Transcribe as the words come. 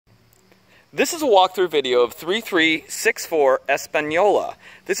This is a walkthrough video of 3364 Espanola.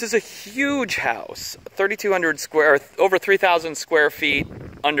 This is a huge house, 3,200 square, over 3,000 square feet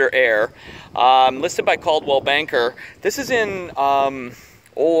under air, listed by Coldwell Banker. This is in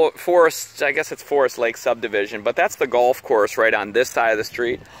Old Forest, I guess it's Forest Lake subdivision, but that's the golf course right on this side of the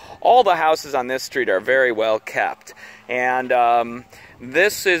street. All the houses on this street are very well kept, and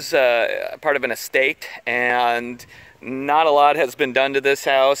this is part of an estate, and not a lot has been done to this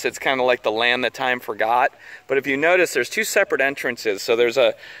house. It's kind of like the land that time forgot. But if you notice, there's two separate entrances. So there's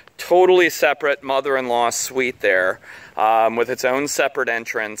a totally separate mother-in-law suite there with its own separate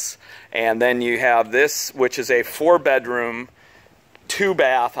entrance. And then you have this, which is a 4-bedroom,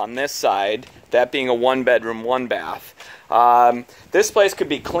 2-bath on this side, that being a 1-bedroom, 1-bath. This place could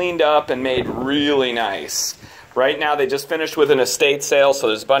be cleaned up and made really nice. Right now they just finished with an estate sale, so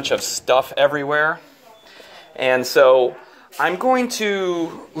there's a bunch of stuff everywhere. And so I'm going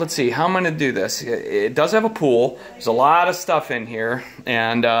to, let's see, how I'm going to do this. It does have a pool. There's a lot of stuff in here.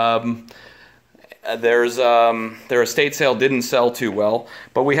 And their estate sale didn't sell too well.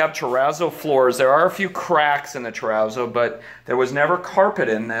 But we have terrazzo floors. There are a few cracks in the terrazzo, but there was never carpet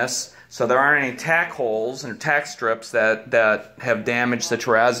in this. So there aren't any tack holes and tack strips that have damaged the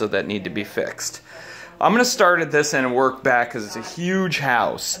terrazzo that need to be fixed. I'm going to start at this end and work back because it's a huge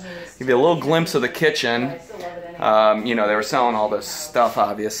house. Give you a little glimpse of the kitchen. You know, they were selling all this stuff,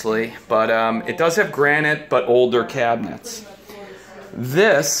 obviously. But it does have granite, but older cabinets.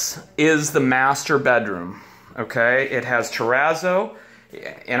 This is the master bedroom. Okay, it has terrazzo.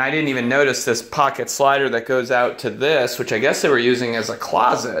 And I didn't even notice this pocket slider that goes out to this, which I guess they were using as a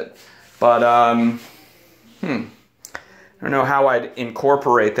closet. But, I don't know how I'd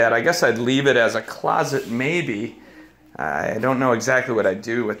incorporate that. I guess I'd leave it as a closet, maybe. I don't know exactly what I'd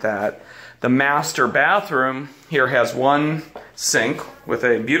do with that. The master bathroom here has one sink with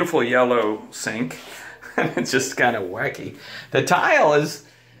a beautiful yellow sink. It's just kind of wacky. The tile is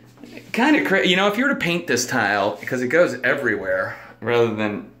kind of crazy. You know, if you were to paint this tile, because it goes everywhere, rather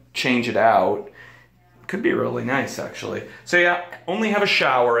than change it out, could be really nice, actually. So yeah, only have a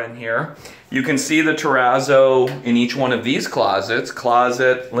shower in here. You can see the terrazzo in each one of these closets.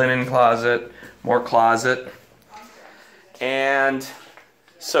 Closet, linen closet, more closet. And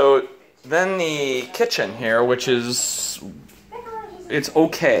so then the kitchen here, which is, it's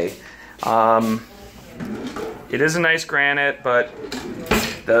okay. It is a nice granite, but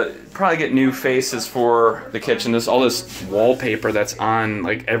probably get new faces for the kitchen. There's all this wallpaper that's on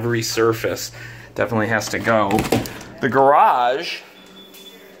like every surface. Definitely has to go. The garage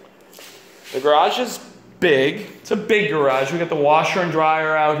is big. It's a big garage. We got the washer and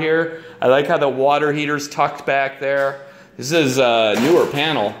dryer out here. I like how the water heater's tucked back there. This is a newer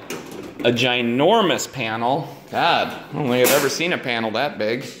panel. A ginormous panel. God, I don't think I've ever seen a panel that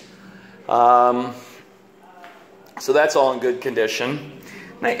big. So that's all in good condition.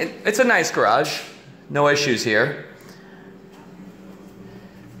 It's a nice garage. No issues here.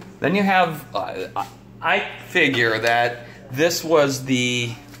 Then you have, I figure that this was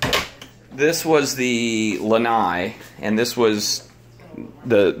the lanai, and this was,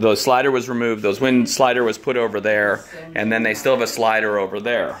 the slider was removed, those wind slider was put over there, and then they still have a slider over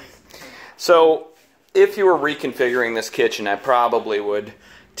there. So if you were reconfiguring this kitchen, I probably would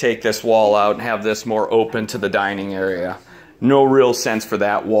take this wall out and have this more open to the dining area. No real sense for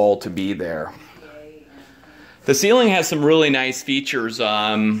that wall to be there. The ceiling has some really nice features.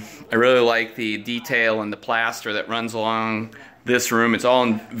 I really like the detail and the plaster that runs along this room. It's all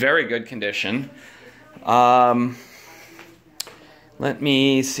in very good condition. Let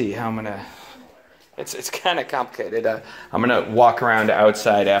me see how I'm gonna, it's kind of complicated. I'm gonna walk around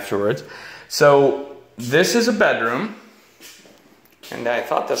outside afterwards. So this is a bedroom, and I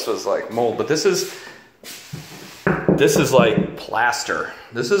thought this was like mold, but this is like plaster.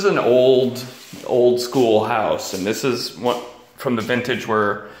 This is an old school house, and this is what from the vintage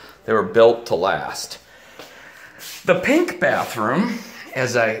where they were built to last. The pink bathroom,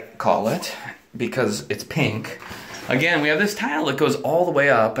 as I call it, because it's pink. Again, we have this tile that goes all the way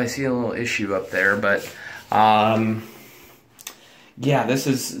up. I see a little issue up there, but yeah, this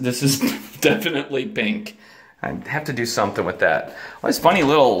is definitely pink. I have to do something with that. Well, these funny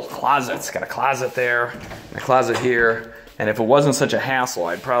little closets. Got a closet there, and a closet here. And if it wasn't such a hassle,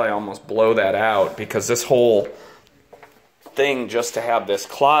 I'd probably almost blow that out, because this whole thing just to have this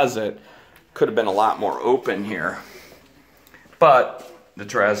closet could have been a lot more open here. But the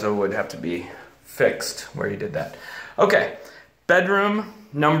terrazzo would have to be fixed where you did that. Okay, bedroom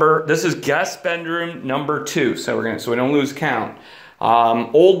number, this is guest bedroom number 2. So we don't lose count.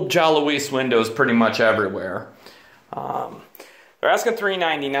 Old Jalawice windows pretty much everywhere. They're asking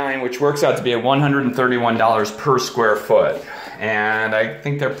 $399, which works out to be at $131 per square foot. And I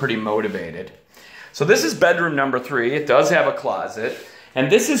think they're pretty motivated. So this is bedroom number 3. It does have a closet.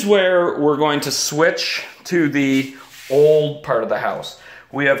 And this is where we're going to switch to the old part of the house.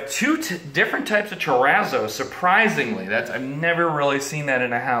 We have two different types of terrazzo, surprisingly. I've never really seen that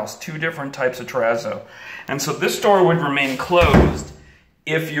in a house, 2 different types of terrazzo. And so this door would remain closed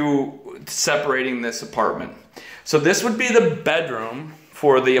if you separating this apartment. So this would be the bedroom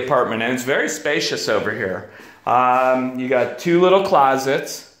for the apartment, and it's very spacious over here. You got 2 little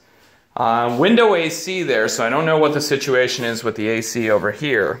closets, window AC there, so I don't know what the situation is with the AC over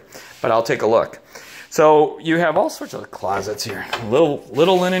here, but I'll take a look. So you have all sorts of closets here.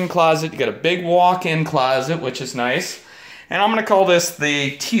 Little linen closet, you got a big walk-in closet, which is nice. And I'm gonna call this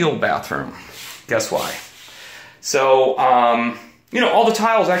the teal bathroom. Guess why? So, you know, all the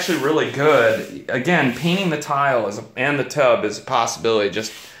tile is actually really good. Again, painting the tile and the tub is a possibility.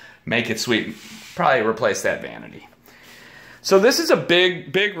 Just make it sweet. Probably replace that vanity. So this is a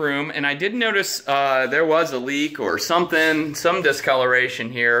big room, and I did notice there was a leak or something, some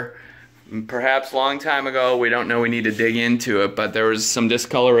discoloration here. Perhaps a long time ago. We don't know. We need to dig into it, but there was some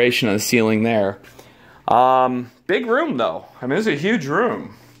discoloration on the ceiling there. Big room, though. I mean, it's a huge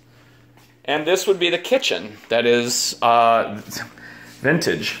room. And this would be the kitchen. That is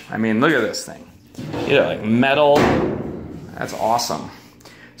vintage. I mean, look at this thing. You know, like metal. That's awesome.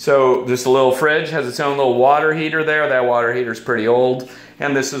 So this little fridge has its own little water heater there. That water heater is pretty old.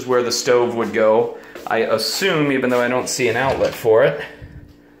 And this is where the stove would go. I assume, even though I don't see an outlet for it.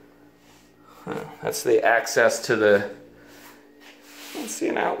 That's the access to the... I don't see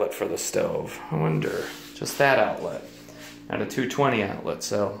an outlet for the stove. I wonder. Just that outlet. And a 220 outlet,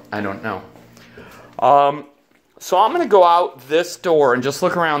 so I don't know. So I'm going to go out this door and just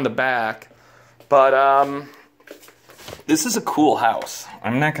look around the back. But this is a cool house.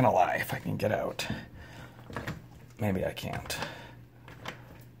 I'm not going to lie, if I can get out. Maybe I can't.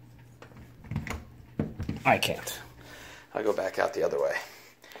 I can't. I'll go back out the other way,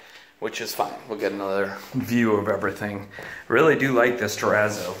 which is fine. We'll get another view of everything. I really do like this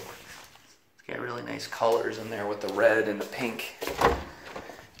terrazzo. It's got really nice colors in there with the red and the pink.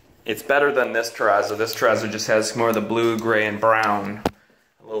 It's better than this terrazzo. This terrazzo just has more of the blue, gray, and brown.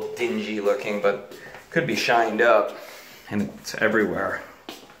 A little dingy looking, but could be shined up, and it's everywhere.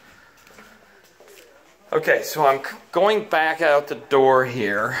 Okay, so I'm going back out the door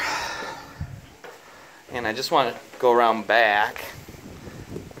here, and I just want to go around back.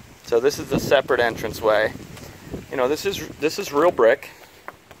 So this is the separate entranceway. You know, this is real brick,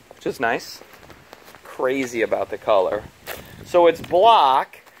 which is nice. Crazy about the color. So it's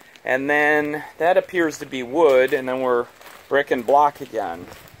block, and then that appears to be wood, and then we're brick and block again.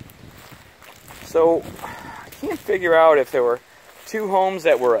 So I can't figure out if there were 2 homes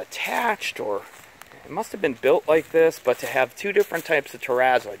that were attached, or it must have been built like this, but to have 2 different types of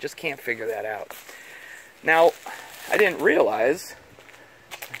terrazzo, I just can't figure that out. Now, I didn't realize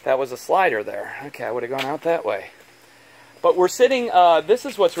that was a slider there. Okay, I would have gone out that way. But we're sitting, this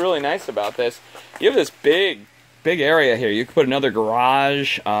is what's really nice about this. You have this big area here. You could put another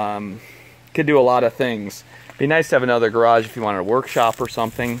garage. Could do a lot of things. Be nice to have another garage if you wanted a workshop or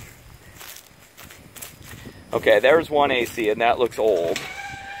something. Okay, there's one AC, and that looks old.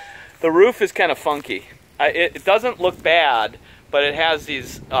 The roof is kind of funky. It doesn't look bad, but it has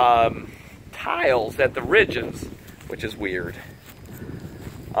these tiles at the ridges, which is weird.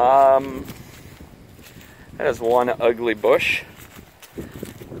 That is one ugly bush.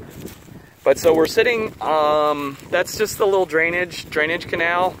 But so we're sitting, that's just the little drainage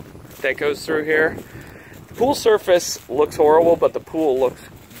canal that goes through here. The pool surface looks horrible, but the pool looks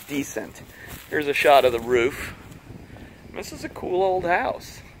decent. Here's a shot of the roof. This is a cool old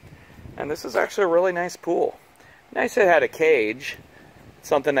house. And this is actually a really nice pool. Nice it had a cage,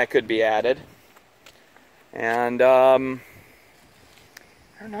 something that could be added. And I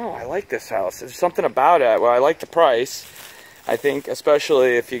don't know, I like this house. There's something about it. Well, I like the price. I think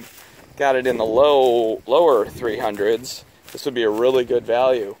especially if you got it in the lower 300s, this would be a really good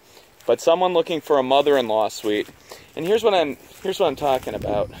value. But someone looking for a mother-in-law suite. And here's what I'm talking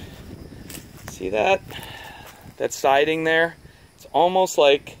about. See that? That siding there? It's almost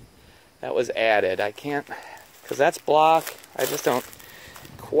like that was added. I can't, because that's block. I just don't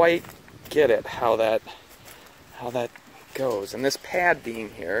quite get it how that goes. And this pad beam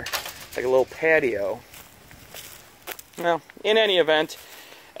here, like a little patio. Well, in any event,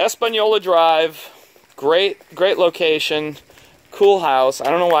 Espanola Drive, great location, cool house.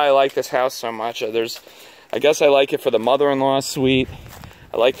 I don't know why I like this house so much. I guess I like it for the mother-in-law suite.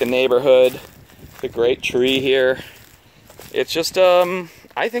 I like the neighborhood, the great tree here. it's just, I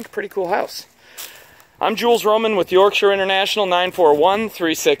think, a pretty cool house. I'm Jules Roman with Yorkshire International,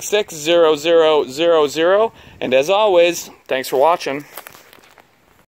 941-366-0000. And as always, thanks for watching.